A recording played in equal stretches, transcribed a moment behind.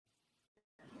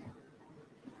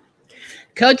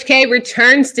Coach K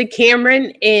returns to Cameron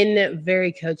in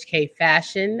very Coach K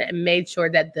fashion and made sure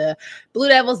that the Blue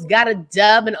Devils got a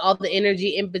dub and all the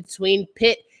energy in between.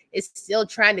 Pitt is still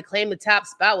trying to claim the top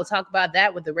spot. We'll talk about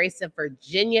that with the race of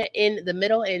Virginia in the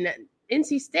middle and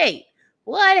NC State.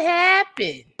 What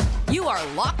happened? You are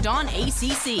Locked On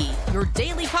ACC, your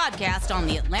daily podcast on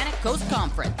the Atlantic Coast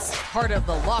Conference. Part of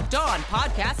the Locked On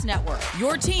Podcast Network,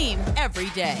 your team every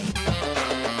day.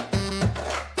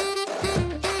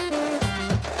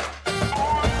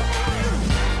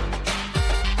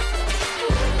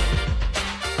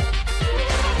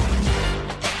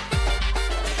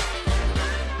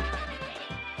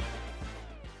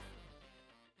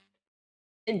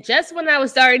 And just when I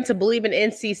was starting to believe in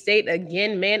NC State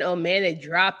again, man, oh man, they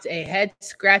dropped a head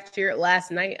scratcher last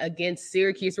night against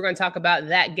Syracuse. We're going to talk about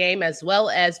that game as well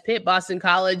as Pitt, Boston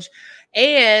College,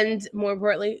 and more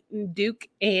importantly, Duke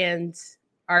and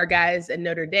our guys at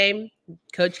Notre Dame.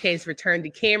 Coach K's return to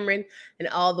Cameron and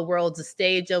all the world's a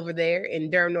stage over there in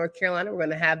Durham, North Carolina. We're going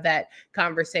to have that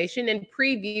conversation and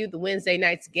preview the Wednesday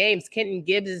night's games. Kenton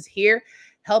Gibbs is here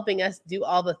helping us do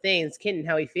all the things. Kenton,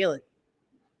 how are you feeling?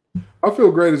 I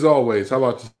feel great as always. How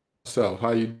about yourself?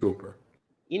 How you doing?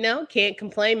 You know, can't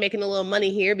complain, making a little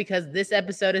money here because this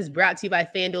episode is brought to you by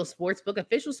FanDuel Sportsbook,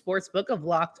 official sportsbook of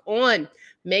Locked On.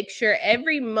 Make sure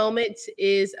every moment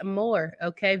is more,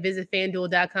 okay? Visit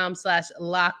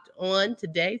FanDuel.com/Locked On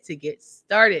today to get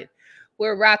started.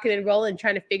 We're rocking and rolling,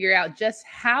 trying to figure out just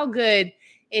how good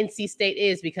NC State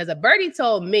is because a birdie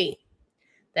told me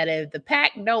that if the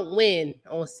Pack don't win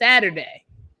on Saturday,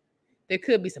 there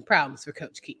could be some problems for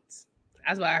Coach Keats.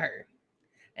 That's what I heard.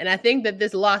 And I think that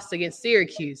this loss against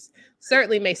Syracuse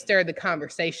certainly may stir the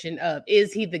conversation of,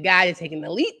 is he the guy to take an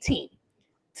elite team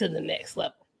to the next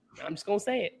level? I'm just going to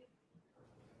say it.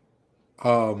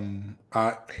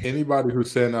 Anybody who's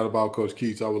saying that about Coach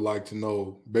Keats, I would like to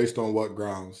know based on what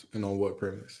grounds and on what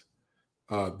premise.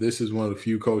 This is one of the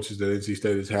few coaches that NC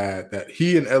State has had that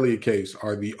he and Elliott Case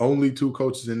are the only two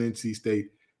coaches in NC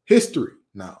State history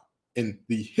now, in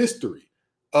the history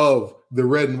of the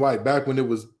red and white, back when it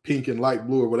was pink and light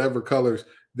blue or whatever colors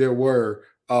there were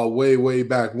way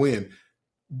back when.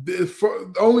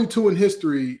 The only two in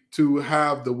history to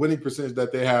have the winning percentage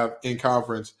that they have in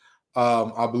conference,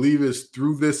 I believe is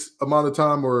through this amount of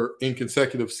time or in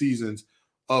consecutive seasons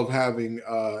of having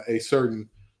a certain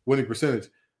winning percentage.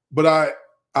 But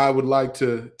I would like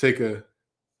to take a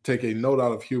note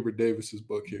out of Hubert Davis's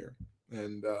book here.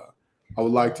 And I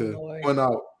would like to point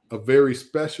out a very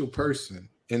special person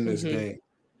in this game.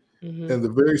 Mm-hmm. And the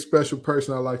very special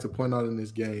person I'd like to point out in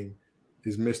this game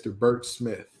is Mr. Bert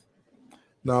Smith.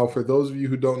 Now, for those of you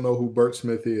who don't know who Bert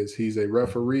Smith is, he's a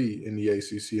referee in the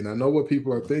ACC. And I know what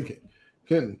people are thinking.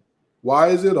 Kenton, why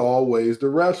is it always the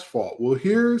ref's fault? Well,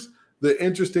 here's the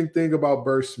interesting thing about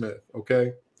Bert Smith,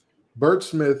 okay? Bert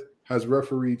Smith has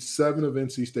refereed 7 of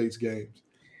NC State's games.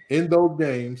 In those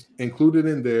games, included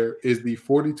in there is the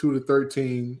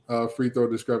 42-13 free throw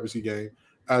discrepancy game,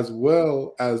 as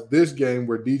well as this game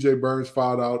where DJ Burns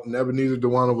fouled out and Ebenezer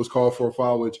Dewano was called for a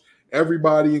foul, which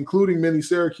everybody, including many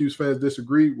Syracuse fans,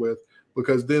 disagreed with,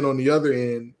 because then on the other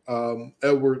end,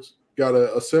 Edwards got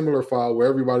a similar foul where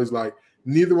everybody's like,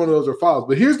 neither one of those are fouls.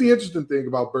 But here's the interesting thing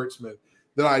about Bert Smith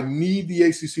that I need the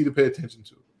ACC to pay attention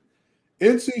to.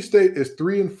 NC State is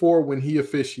 3-4 when he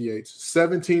officiates,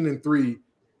 17-3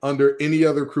 under any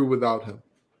other crew without him.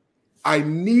 I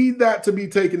need that to be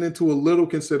taken into a little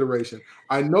consideration.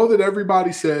 I know that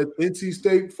everybody said NC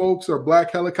State folks are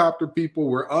black helicopter people.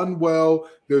 We're unwell.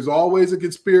 There's always a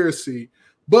conspiracy.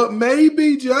 But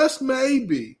maybe, just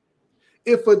maybe,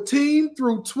 if a team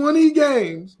through 20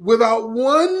 games without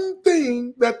one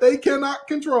thing that they cannot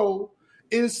control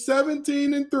is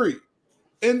 17-3,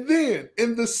 and then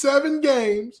in the 7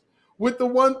 games with the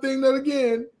one thing that,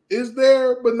 again, is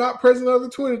there but not present in the other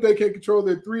 20 they can't control,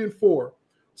 they're 3-4.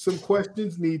 Some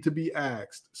questions need to be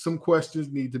asked. Some questions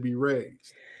need to be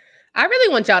raised. I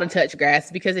really want y'all to touch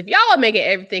grass, because if y'all are making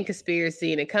everything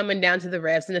conspiracy and it coming down to the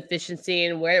refs and efficiency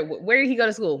and where did he go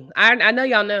to school? I know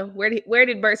y'all know. Where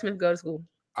did Bert Smith go to school?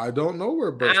 I don't know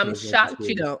where Bert Smith I'm shocked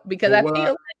you don't, because I feel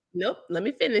like, nope, let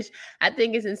me finish. I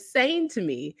think it's insane to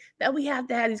me that we have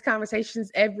to have these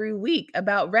conversations every week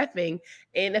about reffing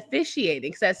and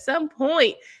officiating. Because at some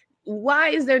point, why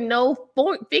is there no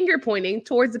finger pointing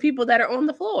towards the people that are on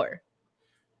the floor?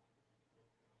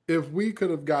 If we could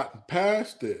have gotten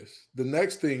past this, the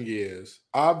next thing is,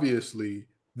 obviously,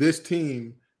 this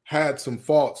team had some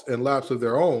faults and laps of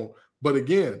their own. But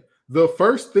again, the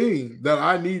first thing that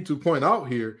I need to point out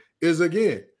here is,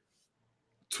 again,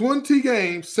 20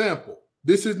 game sample.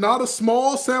 This is not a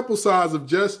small sample size of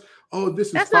just, this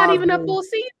is that's not even a full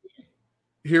season.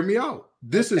 hear me out.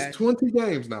 This is 20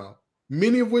 games now,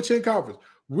 many of which in conference.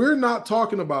 We're not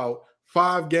talking about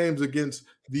 5 games against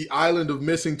the Island of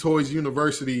Missing Toys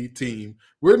University team.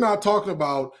 We're not talking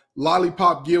about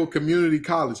Lollipop Gill Community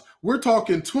College. We're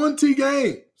talking 20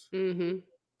 games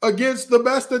against the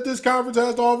best that this conference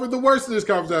has to offer, the worst that this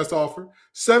conference has to offer,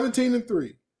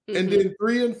 17-3, and then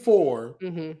 3-4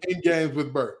 in games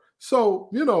with Burt. So,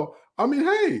 I mean,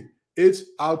 hey,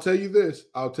 I'll tell you this.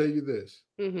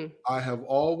 I have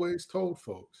always told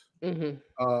folks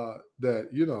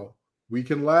that, we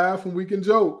can laugh and we can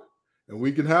joke and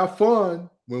we can have fun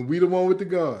when we the one with the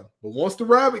gun. But once the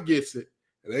rabbit gets it,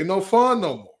 it ain't no fun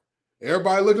no more.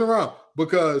 Everybody looking around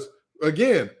because,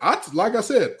 again, like I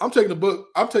said, I'm taking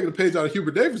a page out of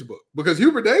Hubert Davis' book because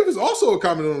Hubert Davis also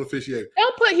commented on officiating.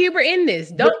 Don't put Hubert in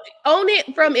this. Don't own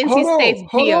it from NC State's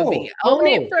POV. Own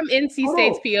it from NC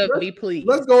State's POV, please.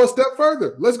 Let's go a step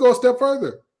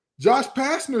further. Josh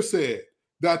Pastner said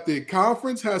that the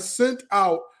conference has sent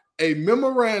out a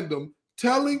memorandum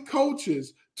telling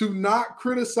coaches to not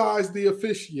criticize the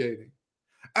officiating.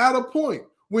 At a point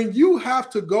when you have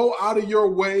to go out of your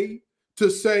way to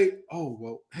say, oh,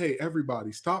 well, hey,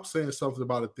 everybody, stop saying something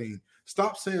about a theme.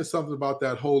 Stop saying something about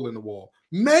that hole in the wall.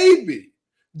 Maybe,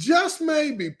 just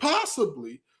maybe,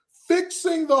 possibly,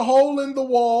 fixing the hole in the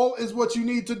wall is what you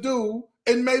need to do,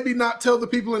 and maybe not tell the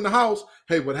people in the house,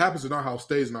 hey, what happens in our house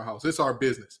stays in our house. It's our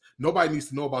business. Nobody needs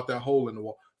to know about that hole in the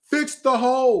wall. Fix the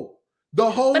hole. The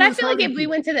hole. But I feel like if we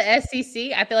went to the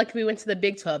SEC, I feel like if we went to the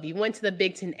Big 12, you went to the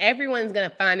Big 10, everyone's going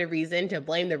to find a reason to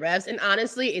blame the refs. And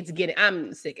honestly,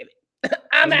 I'm sick of it.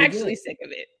 I'm actually sick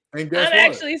of it. And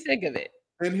actually sick of it.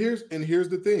 And here's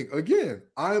the thing. Again,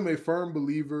 I am a firm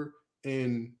believer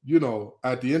in,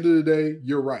 at the end of the day,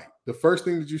 you're right. The first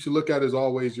thing that you should look at is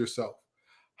always yourself.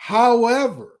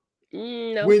 However,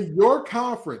 when your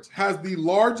conference has the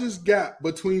largest gap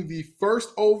between the first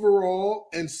overall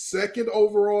and second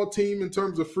overall team in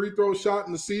terms of free throw shot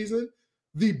in the season,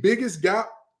 the biggest gap,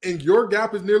 and your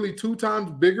gap is nearly 2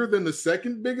 times bigger than the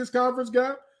second biggest conference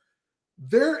gap,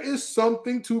 there is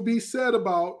something to be said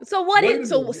about. So what's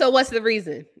the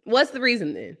reason? What's the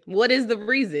reason then? What is the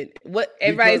reason? What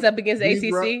everybody's up against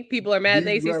ACC? People are mad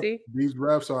at the ACC? These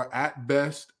refs are at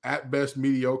best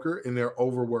mediocre, and they're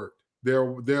overworked.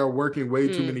 They're working way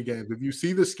too many games. If you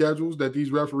see the schedules that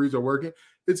these referees are working,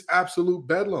 it's absolute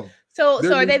bedlam. So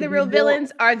are they the real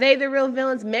villains? Are they the real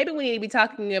villains? Maybe we need to be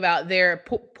talking about their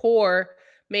poor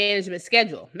management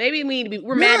schedule. Maybe we need to be.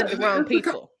 We're mad at the wrong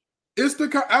people. It's the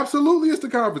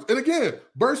conference. And again,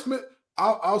 Burt Smith.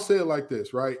 I'll say it like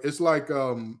this, right? It's like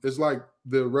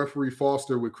the referee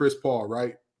Foster with Chris Paul,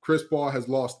 right? Chris Paul has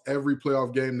lost every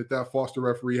playoff game that Foster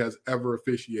referee has ever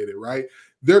officiated, right?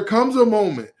 There comes a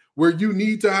moment where you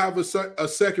need to have a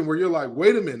second where you're like,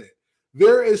 wait a minute,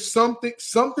 there is something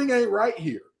ain't right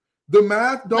here. The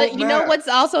math don't matter. But you know what's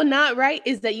also not right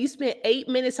is that you spent 8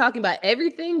 minutes talking about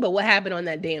everything but what happened on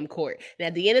that damn court. And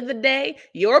at the end of the day,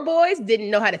 your boys didn't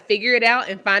know how to figure it out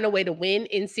and find a way to win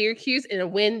in Syracuse, and a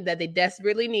win that they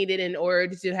desperately needed in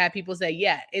order to have people say,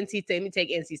 yeah, NC State, let me take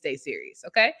NC State serious,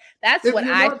 okay? That's what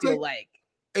I feel like.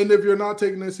 And if you're not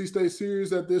taking NC State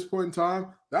serious at this point in time,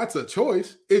 that's a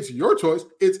choice. It's your choice.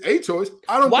 It's a choice.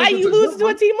 Why you lose to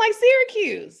a team like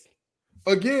Syracuse?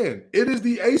 Again, it is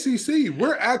the ACC.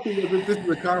 We're acting as if this is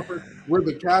a conference where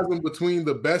the chasm between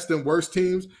the best and worst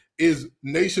teams is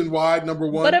nationwide, number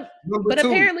one. But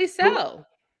apparently so.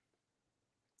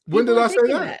 When did I say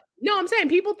that? No, I'm saying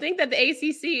people think that the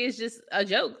ACC is just a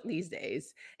joke these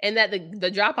days, and that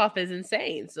the drop off is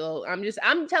insane. So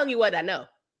I'm telling you what I know.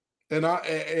 And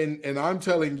I'm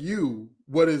telling you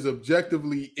what is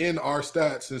objectively in our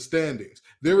stats and standings.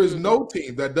 There is no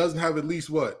team that doesn't have at least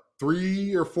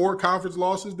 3 or 4 conference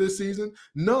losses this season?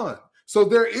 None. So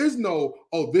there is no,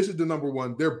 this is the number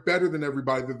one. They're better than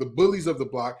everybody. They're the bullies of the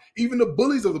block. Even the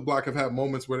bullies of the block have had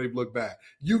moments where they've looked bad.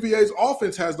 UVA's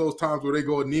offense has those times where they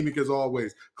go anemic as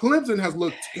always. Clemson has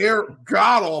looked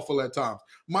god-awful at times.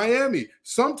 Miami,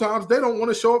 sometimes they don't want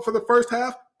to show up for the first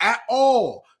half at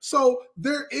all. So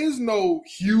there is no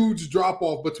huge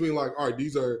drop-off between all right,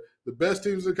 these are the best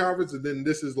teams in the conference, and then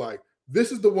this is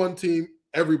the one team,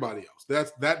 everybody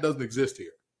else. That doesn't exist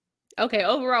here. Okay,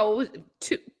 overall,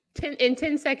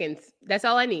 10 seconds. That's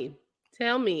all I need.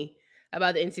 Tell me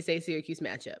about the NC State Syracuse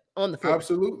matchup on the floor.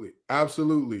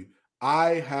 Absolutely.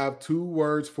 I have 2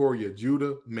 words for you.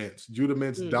 Judah Mintz. Judah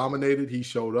Mintz dominated. He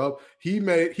showed up. He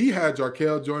had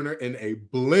Jarkel Joyner in a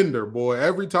blender, boy.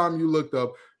 Every time you looked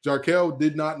up, Jarkel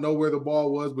did not know where the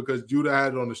ball was because Judah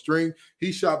had it on the string.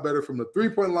 He shot better from the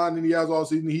 3-point line than he has all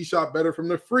season. He shot better from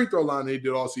the free throw line than he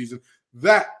did all season.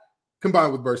 That,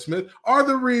 combined with Burt Smith, are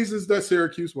the reasons that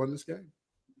Syracuse won this game.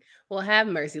 Well, have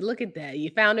mercy. Look at that.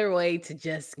 You found a way to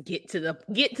just get to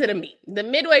the meat. The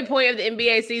midway point of the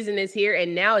NBA season is here,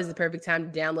 and now is the perfect time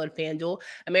to download FanDuel,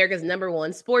 America's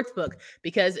 #1 sportsbook,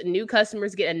 because new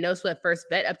customers get a no-sweat first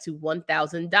bet up to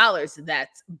 $1,000.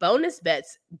 That's bonus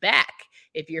bets back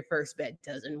if your first bet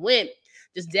doesn't win.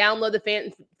 Just download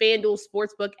the FanDuel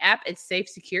Sportsbook app. It's safe,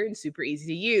 secure, and super easy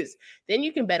to use. Then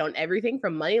you can bet on everything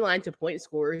from money line to point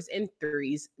scorers and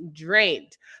threes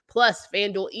drained. Plus,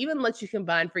 FanDuel even lets you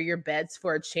combine for your bets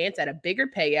for a chance at a bigger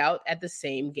payout at the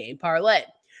same game parlay.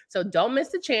 So don't miss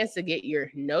the chance to get your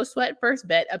no-sweat first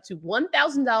bet up to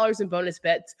 $1,000 in bonus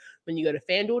bets when you go to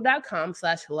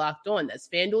FanDuel.com/lockedon. That's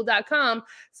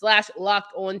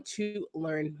FanDuel.com/lockedon to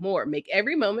learn more. Make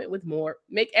every moment more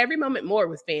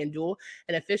with FanDuel,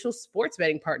 an official sports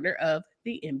betting partner of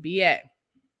the NBA.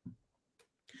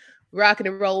 Rocking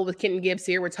and roll with Kenton Gibbs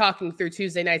here. We're talking through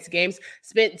Tuesday night's games.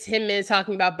 Spent 10 minutes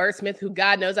talking about Bert Smith, who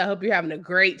God knows, I hope you're having a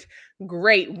great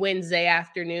Wednesday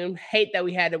afternoon. Hate that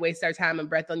we had to waste our time and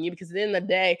breath on you, because at the end of the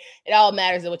day, it all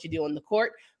matters at what you do on the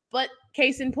court. But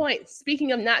case in point,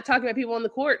 speaking of not talking about people on the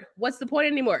court, what's the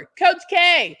point anymore? Coach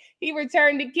K, he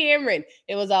returned to Cameron.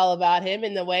 It was all about him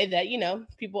in the way that,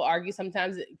 people argue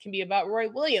sometimes it can be about Roy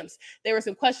Williams. There were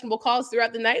some questionable calls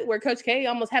throughout the night where Coach K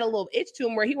almost had a little itch to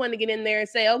him where he wanted to get in there and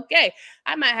say, okay,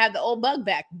 I might have the old bug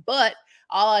back. But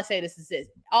all I say to say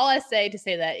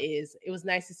that is it was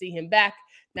nice to see him back,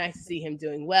 nice to see him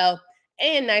doing well,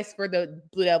 and nice for the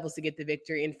Blue Devils to get the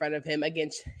victory in front of him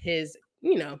against his,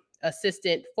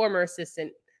 former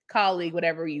assistant, colleague,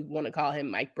 whatever you want to call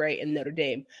him, Mike Bray in Notre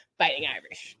Dame, Fighting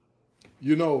Irish.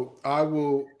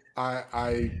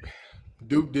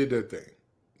 Duke did their thing.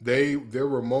 There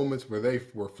were moments where they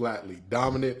were flatly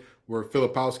dominant, where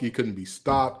Filipowski couldn't be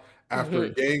stopped after a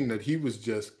game that he was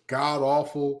just god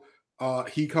awful.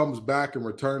 He comes back and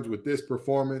returns with this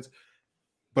performance.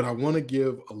 But I want to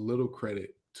give a little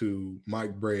credit to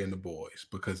Mike Bray and the boys,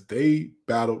 because they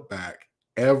battled back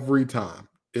every time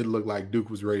it looked like Duke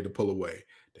was ready to pull away.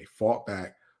 They fought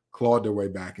back, clawed their way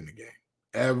back in the game.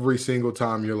 Every single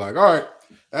time you're like, all right,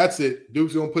 that's it.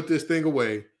 Duke's going to put this thing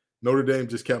away. Notre Dame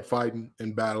just kept fighting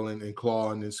and battling and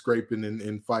clawing and scraping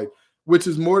and fight, which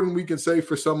is more than we can say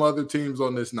for some other teams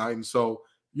on this night. And so,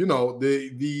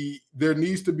 there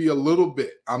needs to be a little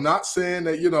bit. I'm not saying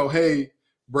that, hey,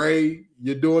 Bray,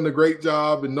 you're doing a great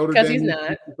job and Notre Dame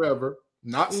is forever.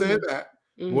 Not saying that.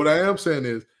 What I am saying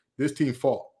is this team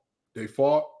fought. They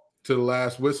fought to the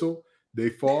last whistle. They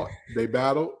fought, they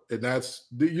battled, and that's,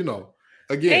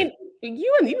 again.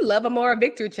 You love a moral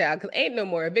victory, child, because ain't no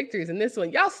moral victories in this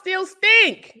one. Y'all still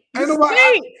stink.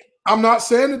 I'm not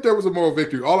saying that there was a moral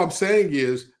victory. All I'm saying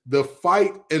is the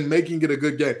fight and making it a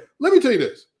good game. Let me tell you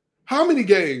this. How many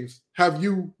games have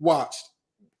you watched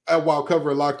while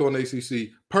covering Locked On ACC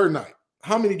per night?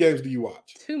 How many games do you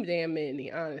watch? Too damn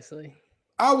many, honestly.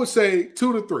 I would say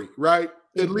 2 to 3, right?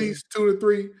 At least 2 to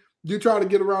 3. You try to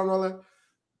get around all that.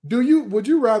 Would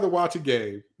you rather watch a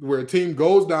game where a team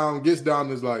goes down, gets down,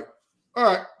 and is like, all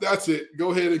right, that's it.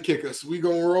 Go ahead and kick us. We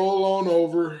gonna roll on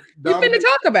over. We're gonna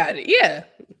talk about it. Yeah.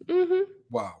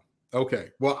 Wow. Okay.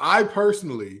 Well, I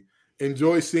personally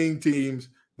enjoy seeing teams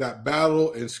that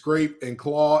battle and scrape and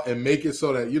claw and make it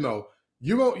so that,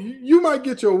 you might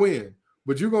get your win,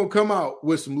 but you're going to come out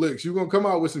with some licks. You're going to come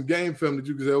out with some game film that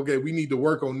you can say, okay, we need to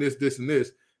work on this, this, and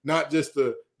this. Not just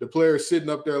the players sitting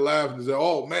up there laughing and say,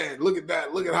 oh, man, look at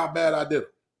that. Look at how bad I did it.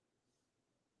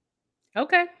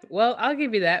 Okay, well, I'll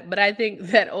give you that. But I think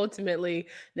that ultimately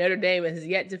Notre Dame has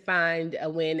yet to find a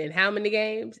win in how many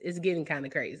games? It's getting kind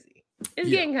of crazy. It's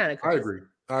getting kind of crazy.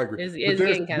 I agree. It's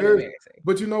getting kind of embarrassing.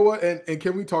 But you know what? And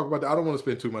can we talk about that? I don't want to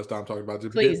spend too much time talking about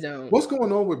it. Please don't. What's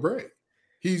going on with Bray?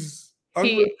 He's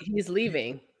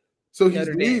leaving. So he's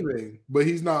leaving, but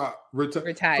he's not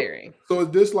retiring. So is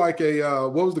this like a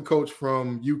what was the coach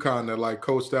from UConn that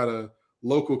coached at a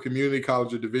local community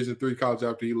college or Division III college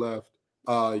after he left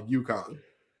UConn?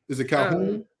 Is it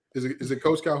Calhoun? Is it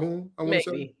Coach Calhoun? I want to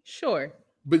say. Sure.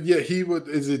 But yeah, he would.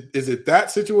 Is it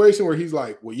that situation where he's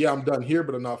like, well, yeah, I'm done here,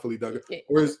 but I'm not fully done.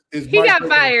 Or is he got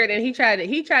fired and he tried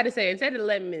to say, instead of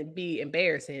letting me be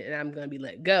embarrassing and I'm gonna be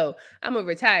let go, I'm gonna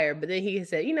retire. But then he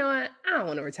said, you know what? I don't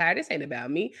want to retire. This ain't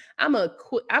about me. I'm a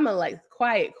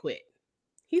quiet quit.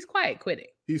 He's quiet quitting.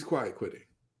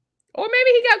 Or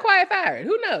maybe he got quiet fired.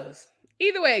 Who knows?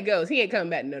 Either way it goes, he ain't coming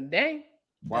back to Notre Dame.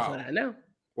 That's what I know.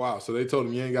 Wow. So they told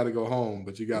him you ain't got to go home,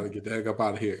 but you got to get the heck up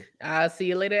out of here. I'll see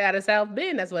you later out of South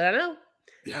Bend. That's what I know.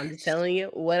 Yes. I'm just telling you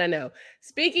what I know.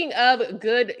 Speaking of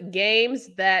good games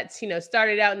that,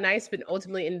 started out nice, but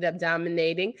ultimately ended up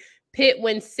dominating, Pitt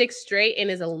wins 6 straight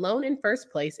and is alone in first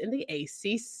place in the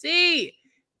ACC.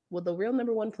 Will the real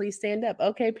number one please stand up?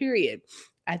 Okay, period.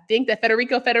 I think that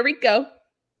Federico,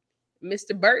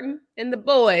 Mr. Burton, and the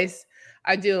boys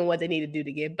are doing what they need to do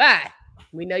to get by.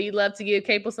 We know you love to give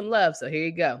Capel some love, so here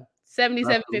you go.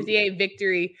 77-58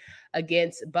 victory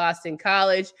against Boston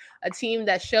College, a team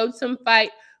that showed some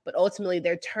fight, but ultimately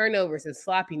their turnovers and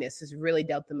sloppiness has really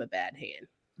dealt them a bad hand.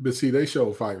 But see, they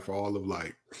showed fight for all of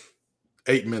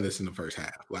 8 minutes in the first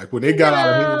half. Like when they got out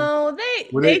of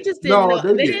hand, they just didn't know.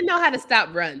 They didn't know how to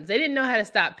stop runs. They didn't know how to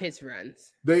stop Pitt's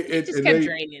runs. They just kept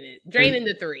draining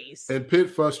the threes. And Pitt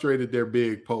frustrated their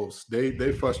big posts.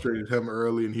 They frustrated him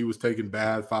early, and he was taking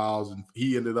bad fouls, and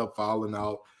he ended up fouling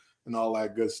out and all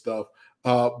that good stuff.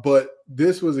 But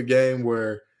this was a game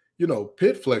where,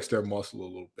 Pitt flexed their muscle a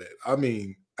little bit. I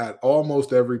mean, at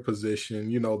almost every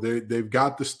position, they've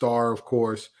got the star, of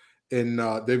course, and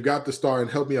they've got the star. And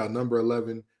help me out, number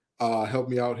 11. Help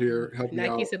me out here. Help me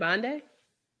out. Nike Sabande?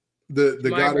 The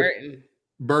guy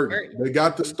Burton. They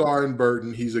got the star in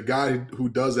Burton. He's a guy who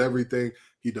does everything.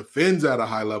 He defends at a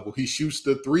high level. He shoots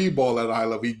the 3 ball at a high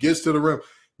level. He gets to the rim.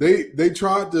 They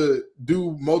tried to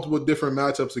do multiple different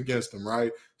matchups against him,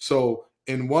 right? So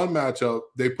in one matchup,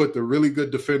 they put the really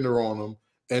good defender on him,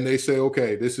 and they say,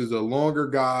 okay, this is a longer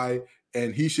guy,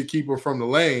 and he should keep him from the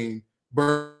lane.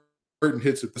 Burton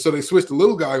hits it. So they switched the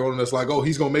little guy on him that's like, oh,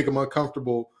 he's going to make him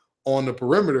uncomfortable on the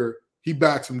perimeter. He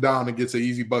backs him down and gets an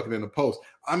easy bucket in the post.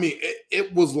 I mean,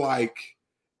 it was like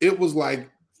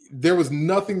there was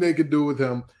nothing they could do with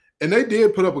him. And they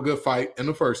did put up a good fight in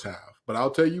the first half. But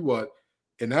I'll tell you what,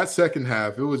 in that second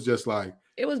half, it was just like,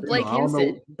 it was Blake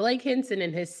Hinson. Blake Hinson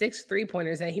and his 6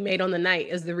 3-pointers that he made on the night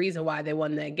is the reason why they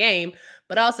won that game.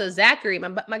 But also Zachary,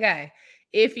 my guy,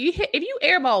 if you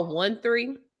airball 1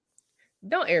 3,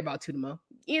 don't airball 2 more.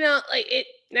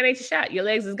 That ain't your shot. Your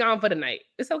legs is gone for the night.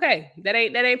 It's okay. That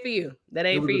ain't for you. That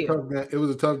ain't for you. It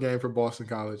was a tough game for Boston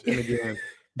College. And again,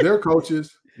 their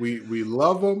coaches, we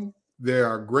love them. They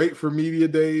are great for media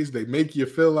days. They make you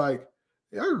feel like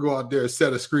y'all can go out there and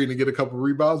set a screen and get a couple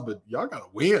rebounds, but y'all got to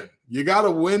win. You got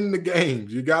to win the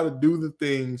games. You got to do the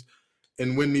things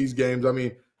and win these games. I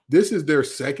mean, this is their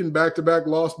second back-to-back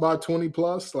loss by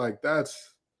 20+. Like,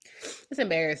 it's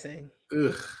embarrassing.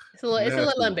 Ugh. It's a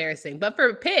little embarrassing. But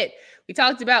for Pitt, we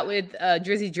talked about with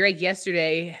Drizzy Drake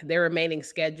yesterday, their remaining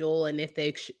schedule, and if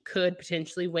they could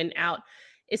potentially win out.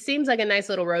 It seems like a nice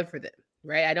little road for them,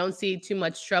 right? I don't see too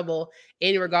much trouble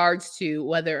in regards to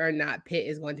whether or not Pitt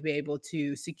is going to be able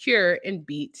to secure and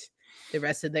beat the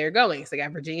rest of their goings. They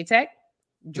got Virginia Tech,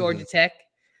 Georgia Tech,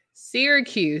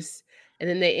 Syracuse, and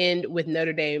then they end with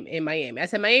Notre Dame and Miami. I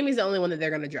said Miami's the only one that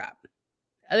they're going to drop.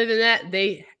 Other than that,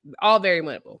 they all very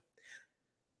winnable.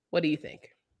 What do you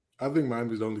think? I think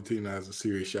Miami's the only team that has a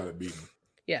serious shot at beating them.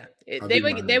 Yeah, they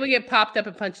would get popped up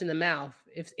and punched in the mouth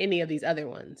if any of these other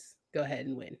ones go ahead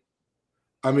and win.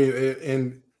 I mean,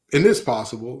 and it's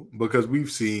possible because we've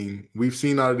seen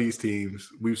out of these teams,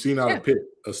 we've seen out of Pitt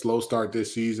a slow start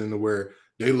this season to where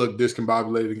they look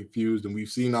discombobulated and confused, and we've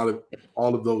seen out of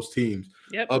all of those teams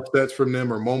upsets from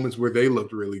them or moments where they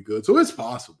looked really good. So it's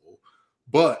possible,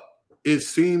 but it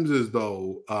seems as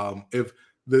though if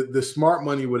the smart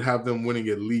money would have them winning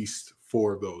at least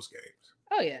 4 of those games.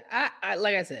 Oh yeah, I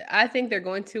like I said, I think they're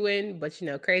going to win, but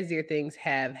crazier things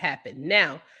have happened.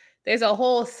 Now, there's a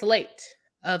whole slate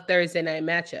of Wednesday night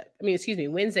matchups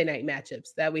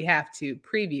that we have to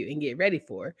preview and get ready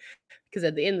for, because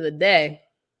at the end of the day,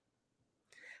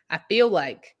 I feel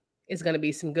like it's going to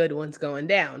be some good ones going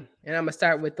down. And I'm going to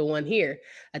start with the one here,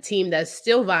 a team that's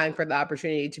still vying for the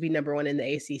opportunity to be number 1 in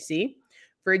the ACC.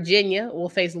 Virginia will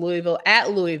face Louisville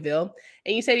at Louisville.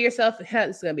 And you say to yourself,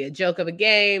 it's going to be a joke of a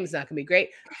game. It's not going to be great.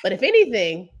 But if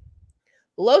anything,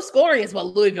 low scoring is what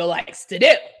Louisville likes to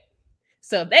do.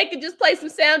 So if they could just play some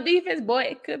sound defense, boy,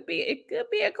 it could be a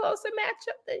closer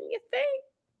matchup than you think.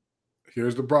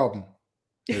 Here's the problem.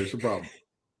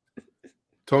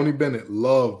 Tony Bennett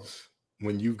loves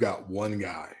when you've got one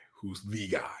guy who's the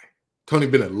guy. Tony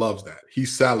Bennett loves that. He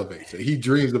salivates it. He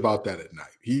dreams about that at night.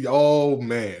 He's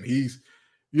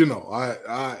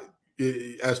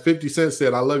as 50 Cent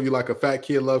said, I love you like a fat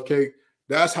kid love cake.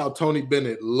 That's how Tony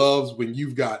Bennett loves when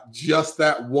you've got just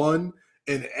that one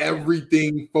and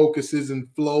everything focuses and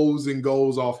flows and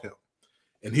goes off him.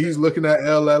 And he's looking at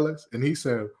L. Ellis and he's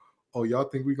saying, oh, y'all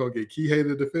think we're going to get Kihei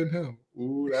to defend him?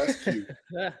 Ooh, that's cute.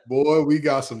 Boy, we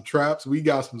got some traps. We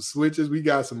got some switches. We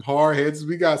got some hard heads.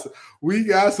 We got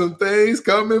some things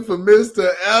coming from Mr.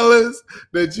 Ellis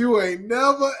that you ain't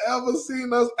never, ever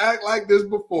seen us act like this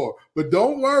before. But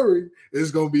don't worry.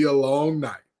 It's going to be a long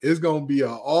night. It's going to be an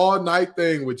all-night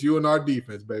thing with you and our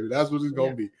defense, baby. That's what it's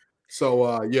going to be.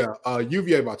 So,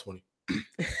 UVA by 20.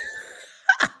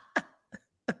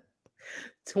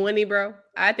 20, bro.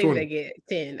 I think 20. they get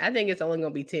 10. I think it's only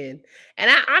going to be 10. And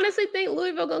I honestly think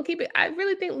Louisville going to keep it. I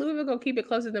really think Louisville going to keep it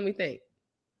closer than we think.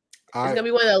 It's going to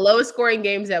be one of the lowest scoring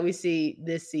games that we see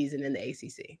this season in the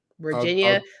ACC.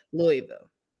 Virginia, Louisville.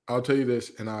 I'll tell you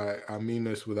this, and I mean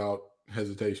this without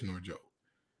hesitation or joke.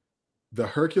 The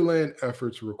Herculean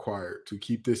efforts required to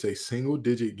keep this a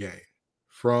single-digit game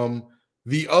from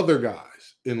the other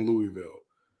guys in Louisville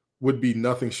would be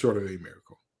nothing short of a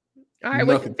miracle. All right,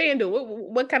 FanDuel,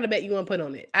 what kind of bet you want to put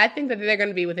on it? I think that they're going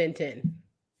to be within 10.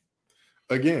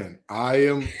 Again, I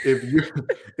am.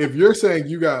 If you're saying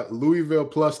you got Louisville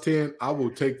plus 10, I will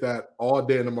take that all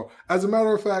day and tomorrow. As a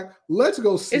matter of fact, let's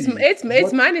go see. It's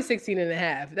minus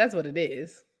 16.5. That's what it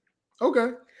is. Okay,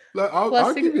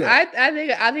 I'll give you that.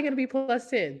 I think it'll be plus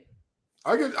 10.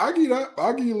 I give you that.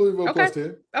 I'll give you Louisville plus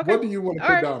 10. Okay. What do you want to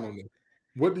put down on it?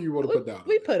 What do you want to put down?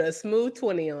 We put a smooth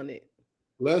 20 on it.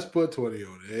 Let's put 20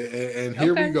 on it, and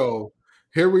here we go.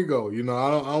 Here we go. You know,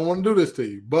 I don't want to do this to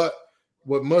you, but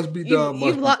what must be done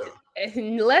must be done.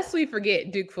 Unless we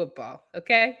forget Duke football,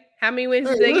 okay? How many wins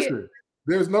did they get?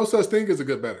 There's no such thing as a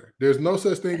good better. There's no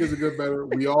such thing as a good better.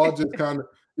 We all just kind of,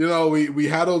 you know, we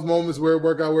had those moments where it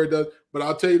worked out where it does. But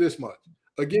I'll tell you this much.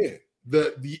 Again,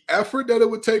 the effort that it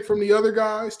would take from the other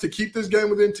guys to keep this game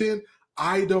within 10,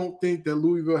 I don't think that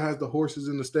Louisville has the horses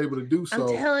in the stable to do so.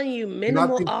 I'm telling you,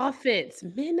 minimal offense.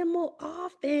 Minimal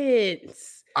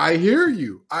offense. I hear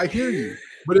you.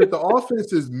 But if the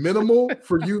offense is minimal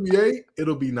for UVA,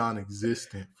 it'll be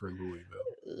non-existent for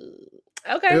Louisville.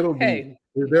 Okay. It'll be.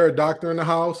 Is there a doctor in the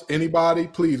house? Anybody?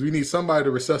 Please, we need somebody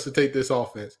to resuscitate this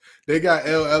offense. They got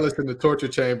L. Ellis in the torture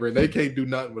chamber, and they can't do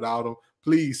nothing without him.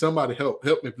 Please, somebody help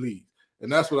me, please.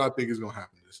 And that's what I think is going to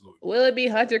happen this Louisville. Will it be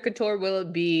Hunter Couture? Will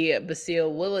it be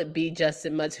Basile? Will it be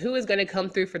Justin Mutz? Who is going to come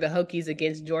through for the Hokies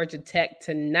against Georgia Tech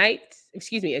tonight?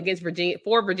 Against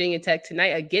Virginia Tech tonight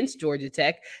against Georgia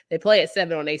Tech. They play at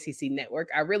 7 on ACC Network.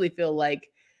 I really feel like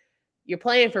you're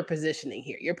playing for positioning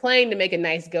here. You're playing to make a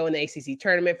nice go in the ACC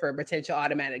tournament for a potential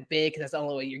automatic bid, because that's the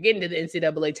only way you're getting to the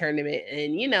NCAA tournament.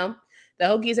 And, you know, the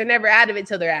Hokies are never out of it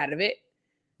till they're out of it.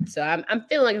 So I'm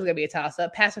feeling like it's going to be a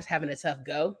toss-up. Passer's having a tough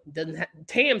go.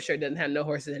 Tam sure doesn't have no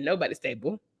horses and nobody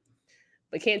stable.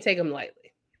 But can't take them lightly.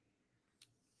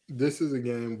 This is a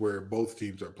game where both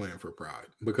teams are playing for pride.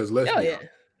 Because let's be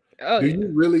honest. Do you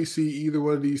really see either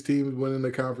one of these teams winning the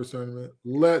conference tournament?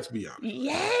 Let's be honest.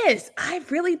 Yes. I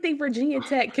really think Virginia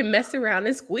Tech can mess around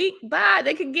and squeak by.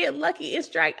 They could get lucky and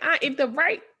strike.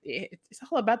 It's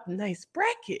all about the nice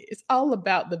bracket. It's all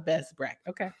about the best bracket.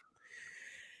 Okay.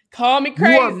 Call me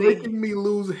crazy. You are making me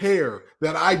lose hair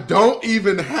that I don't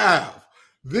even have.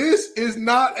 This is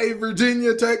not a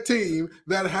Virginia Tech team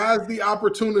that has the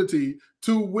opportunity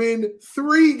to win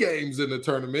 3 games in the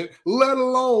tournament, let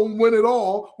alone win it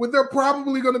all, when they're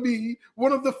probably going to be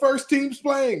one of the first teams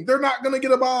playing. They're not going to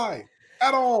get a bye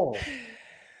at all.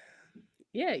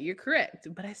 Yeah, you're correct.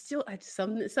 But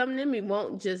something in me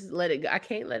won't just let it go. I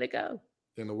can't let it go.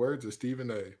 In the words of Stephen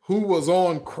A., who was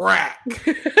on crack?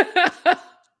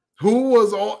 Who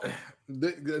was on?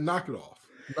 Knock it off.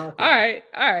 All right.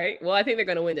 Well, I think they're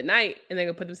going to win tonight, and they're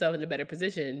going to put themselves in a better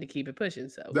position to keep it pushing.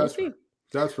 So we'll see.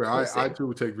 That's fair. I too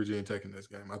would take Virginia Tech in this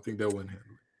game. I think they'll win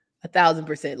handily.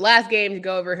 1,000%. Last game to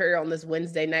go over here on this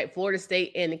Wednesday night: Florida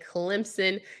State and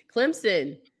Clemson.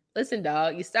 Clemson, listen,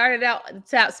 dog. You started out at the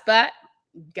top spot,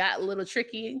 got a little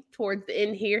tricky towards the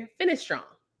end here. Finish strong,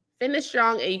 and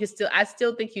you can still. I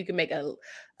still think you can make a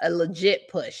legit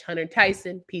push. Hunter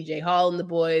Tyson, PJ Hall, and the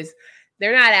boys.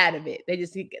 They're not out of it. They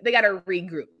got to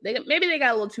regroup. Maybe they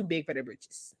got a little too big for their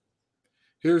britches.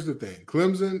 Here's the thing.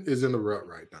 Clemson is in the rut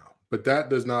right now, but that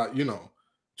does not,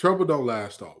 trouble don't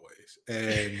last always.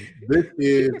 And this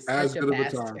is as good of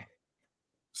a time.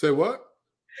 Say what?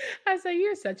 I say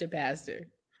you're such a pastor.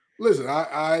 Listen,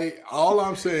 all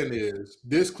I'm saying is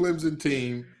this Clemson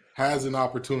team has an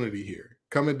opportunity here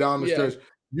coming down the stretch.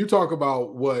 You talk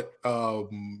about what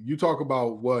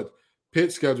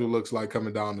Pitt's schedule looks like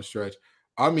coming down the stretch.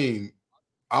 I mean,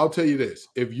 I'll tell you this.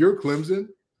 If you're Clemson,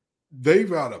 they've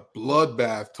got a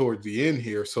bloodbath towards the end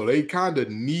here, so they kind of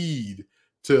need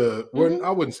to I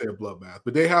wouldn't say a bloodbath,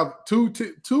 but they have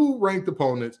two ranked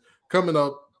opponents coming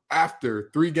up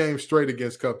after 3 games straight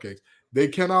against Cupcakes. They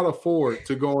cannot afford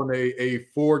to go on a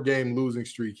 4-game losing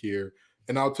streak here.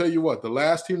 And I'll tell you what, the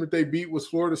last team that they beat was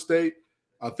Florida State.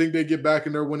 I think they get back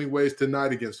in their winning ways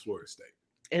tonight against Florida State.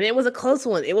 And it was a close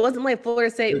one. It wasn't like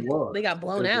Florida State, they got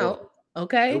blown out.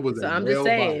 Okay. So I'm just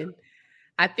saying,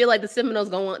 I feel like the Seminoles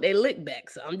going to want their lick back.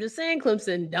 So I'm just saying,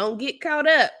 Clemson, don't get caught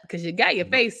up because you got your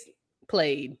face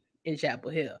played in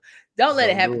Chapel Hill. Don't let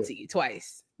it happen to you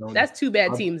twice. That's 2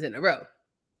 bad teams in a row.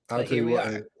 I'll tell you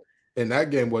what. And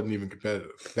that game wasn't even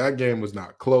competitive. That game was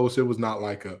not close. It was not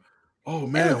like oh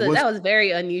man, that was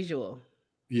very unusual.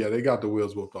 Yeah, they got the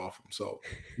wheels whipped off them. So,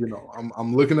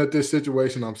 I'm looking at this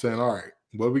situation. I'm saying, all right,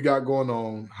 what we got going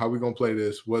on? How we gonna play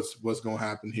this? What's gonna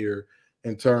happen here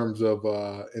in terms of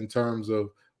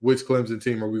which Clemson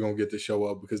team are we gonna get to show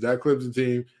up? Because that Clemson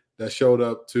team that showed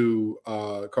up to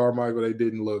Carmichael, they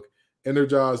didn't look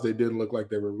energized. They didn't look like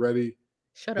they were ready.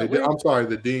 Shut up. I'm sorry,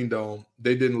 the Dean Dome.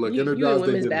 They didn't look energized. You in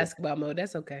women's basketball mode.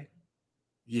 That's okay.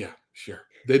 Yeah, sure.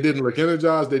 They didn't look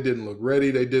energized. They didn't look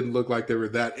ready. They didn't look like they were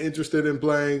that interested in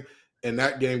playing. And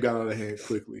that game got out of hand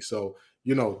quickly. So,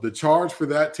 the charge for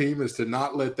that team is to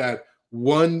not let that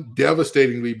one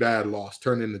devastatingly bad loss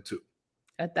turn into two.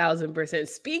 1,000%.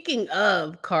 Speaking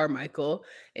of Carmichael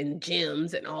and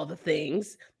gyms and all the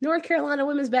things, North Carolina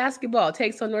women's basketball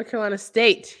takes on North Carolina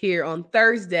State here on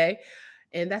Thursday.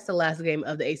 And that's the last game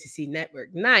of the ACC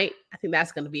Network night. I think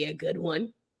that's going to be a good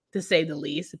one, to say the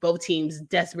least. Both teams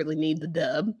desperately need the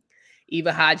dub.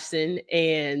 Eva Hodgson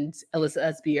and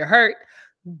Alyssa Usby are hurt.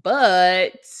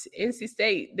 But NC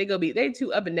State, they're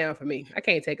too up and down for me. I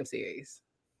can't take them serious.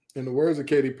 In the words of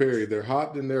Katy Perry, they're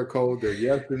hot then they're cold, they're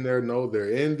yes then they're no,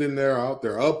 they're in then they're out,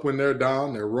 they're up when they're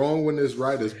down, they're wrong when it's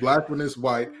right, it's black when it's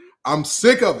white. I'm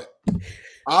sick of it.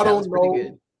 I don't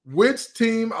know which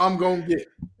team I'm going to get.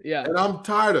 Yeah. And I'm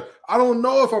tired of I don't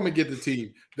know if I'm going to get the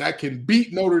team that can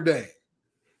beat Notre Dame.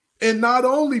 And not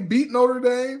only beat Notre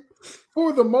Dame,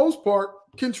 for the most part,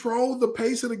 control the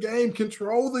pace of the game,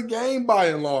 control the game by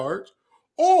and large,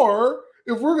 or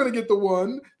if we're going to get the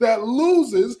one that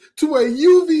loses to a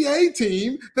UVA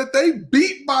team that they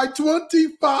beat by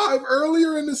 25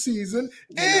 earlier in the season,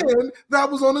 and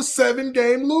that was on a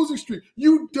 7-game losing streak.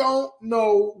 You don't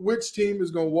know which team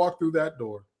is going to walk through that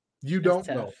door. You don't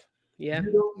know. Yeah.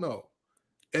 You don't know.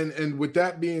 And with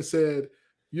that being said,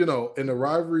 in a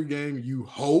rivalry game, you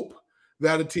hope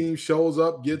that a team shows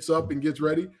up, gets up, and gets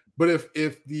ready. But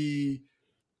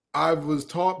I was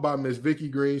taught by Miss Vicky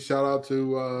Green, shout out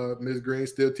to Miss Green,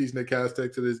 still teaching at Cass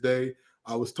Tech to this day.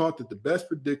 I was taught that the best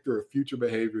predictor of future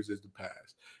behaviors is the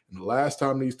past. And the last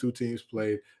time these two teams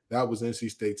played, that was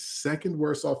NC State's second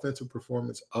worst offensive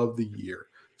performance of the year.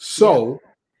 So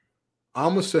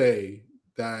I'm going to say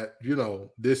that,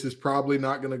 this is probably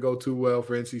not going to go too well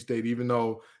for NC State, even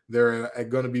though they're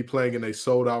going to be playing in a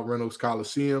sold-out Reynolds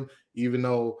Coliseum, even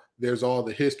though there's all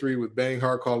the history with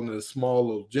Banghart calling it a small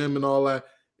little gym and all that.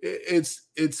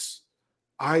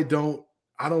 I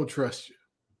don't trust you.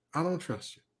 I don't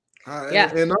trust you.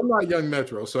 And I'm not Young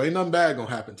Metro, so ain't nothing bad gonna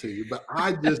happen to you, but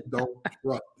I just don't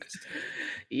trust this.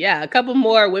 Yeah, a couple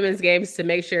more women's games to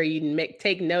make sure you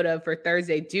take note of for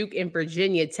Thursday. Duke and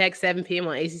Virginia Tech, 7 p.m.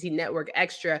 on ACC Network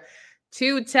Extra.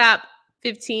 2 top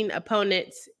 15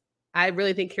 opponents. I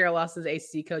really think Carol Lawson's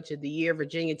ACC Coach of the Year.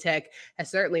 Virginia Tech has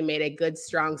certainly made a good,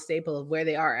 strong staple of where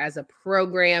they are as a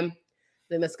program.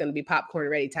 Then that's going to be popcorn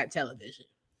ready type television.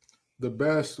 The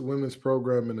best women's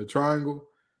program in the Triangle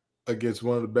against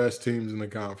one of the best teams in the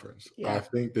conference. Yeah. I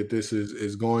think that this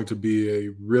is going to be a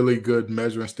really good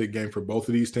measuring stick game for both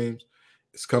of these teams.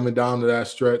 It's coming down to that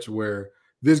stretch where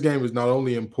this game is not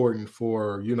only important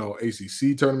for,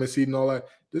 ACC tournament seed and all that.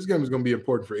 This game is going to be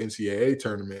important for NCAA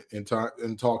tournament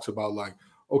and talks about like,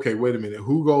 okay, wait a minute,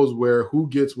 who goes where, who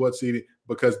gets what seeding?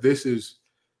 Because this is,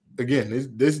 again,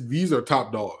 these are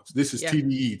top dogs. This is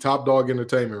TDE, top dog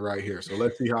entertainment right here. So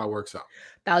let's see how it works out.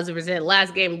 1,000%.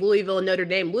 Last game, Louisville and Notre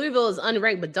Dame. Louisville is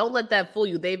unranked, but don't let that fool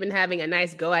you. They've been having a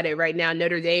nice go at it right now.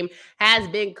 Notre Dame has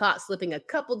been caught slipping a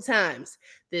couple times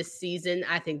this season.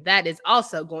 I think that is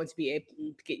also going to be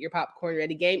a get your popcorn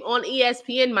ready game on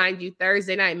ESPN, mind you,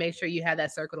 Thursday night. Make sure you have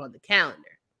that circled on the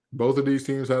calendar. Both of these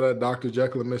teams had that Dr.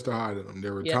 Jekyll and Mr. Hyde in them.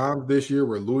 There were times this year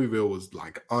where Louisville was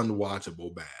like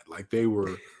unwatchable bad. Like they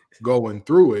were going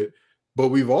through it. But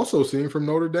we've also seen from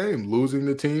Notre Dame losing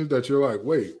the teams that you're like,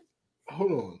 wait,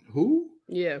 hold on, who?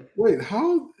 Yeah. Wait,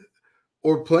 how?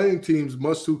 Or playing teams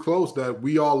much too close that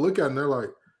we all look at and they're like,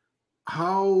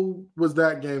 how was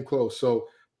that game close? So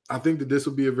I think that this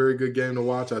will be a very good game to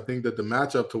watch. I think that the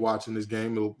matchup to watch in this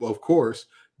game will, of course,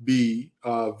 be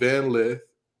Van Lith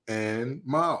and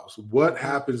Miles. What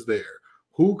happens there?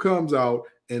 Who comes out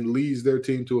and leads their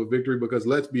team to a victory? Because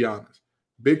let's be honest,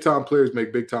 big-time players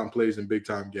make big-time plays in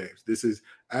big-time games. This is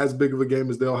as big of a game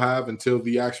as they'll have until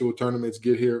the actual tournaments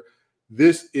get here.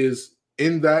 This is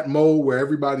in that mode where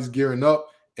everybody's gearing up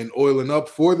and oiling up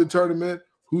for the tournament.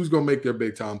 Who's going to make their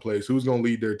big-time plays? Who's going to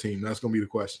lead their team? That's going to be the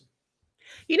question.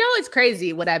 You know, it's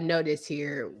crazy what I've noticed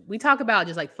here. We talk about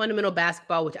just like fundamental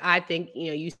basketball, which I think,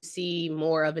 you see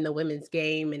more of in the women's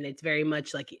game. And it's very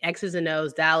much like X's and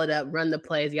O's, dial it up, run the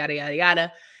plays, yada, yada,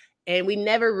 yada. And we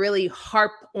never really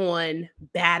harp on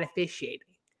bad officiating.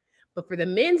 But for the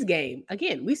men's game,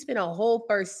 again, we spent a whole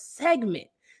first segment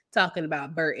talking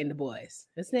about Bert and the boys.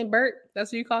 His name Bert?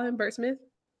 That's what you call him, Bert Smith?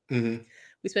 Mm-hmm.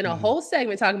 We spent a whole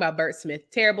segment talking about Bert Smith,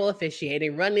 terrible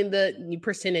officiating, running the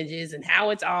percentages and how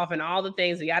it's off and all the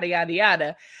things, yada, yada,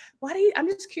 yada. I'm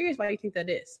just curious why you think that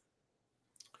is.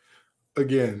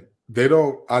 Again,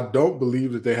 I don't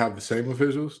believe that they have the same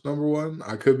officials, number one.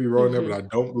 I could be wrong there, but I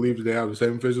don't believe that they have the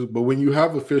same officials. But when you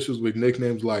have officials with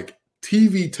nicknames like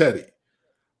TV Teddy,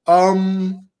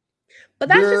 but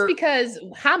that's just because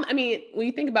when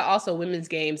you think about also women's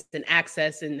games and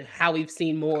access and how we've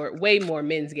seen way more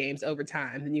men's games over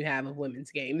time than you have of women's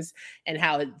games and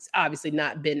how it's obviously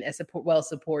not been as well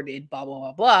supported, blah, blah,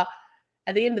 blah, blah.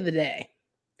 At the end of the day,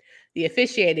 the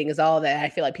officiating is all that I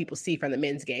feel like people see from the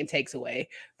men's game takes away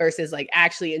versus like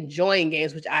actually enjoying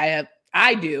games, which I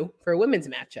do for women's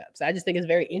matchups. I just think it's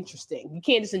very interesting. You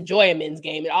can't just enjoy a men's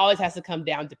game. It always has to come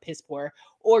down to piss poor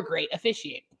or great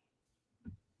officiating.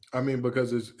 I mean,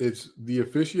 because it's the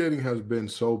officiating has been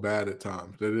so bad at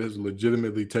times that it has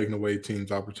legitimately taken away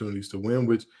teams' opportunities to win,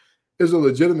 which is a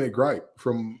legitimate gripe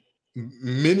from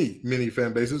many, many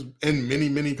fan bases and many,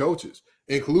 many coaches,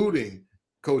 including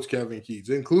Coach Kevin Keats,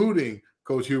 including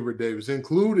Coach Hubert Davis,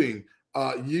 including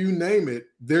you name it.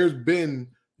 There's been,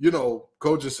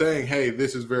 coaches saying, hey,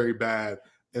 this is very bad.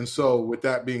 And so with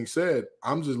that being said,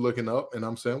 I'm just looking up and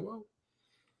I'm saying, well,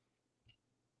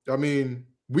 I mean,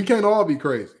 we can't all be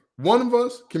crazy. One of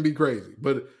us can be crazy,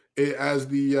 but as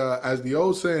the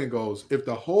old saying goes, if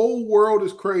the whole world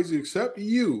is crazy except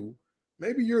you,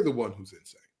 maybe you're the one who's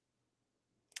insane.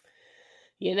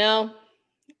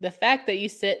 The fact that you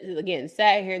sat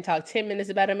here and talked 10 minutes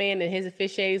about a man and his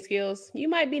officiating skills, you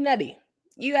might be nutty.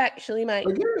 You actually might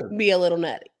be a little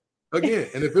nutty. Again,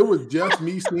 and if it was just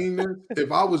me seeing this,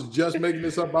 if I was just making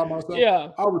this up by myself,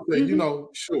 I would say,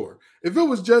 sure. If it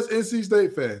was just NC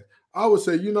State fans, I would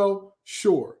say,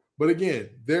 sure. But again,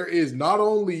 there is not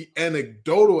only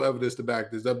anecdotal evidence to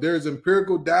back this up, there is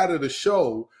empirical data to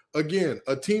show, again,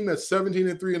 a team that's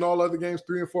 17-3 in all other games,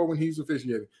 3-4 when he's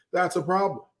officiating. That's a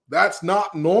problem. That's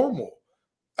not normal.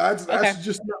 That's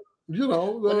just not,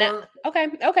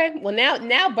 Okay. Well,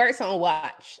 now Bert's on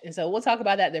watch. And so we'll talk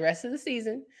about that the rest of the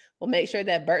season. We'll make sure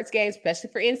that Bert's games,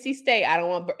 especially for NC State, I don't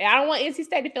want NC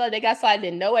State to feel like they got slided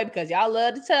in no way because y'all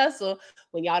love to tussle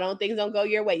when things don't go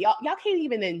your way. Y'all can't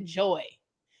even enjoy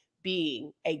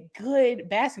being a good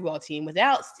basketball team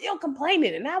without still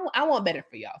complaining. And I want better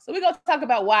for y'all. So we're going to talk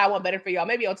about why I want better for y'all,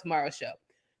 maybe on tomorrow's show.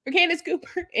 For Candace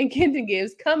Cooper and Kenton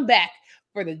Gibbs, come back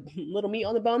for the little meat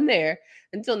on the bone there.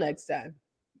 Until next time.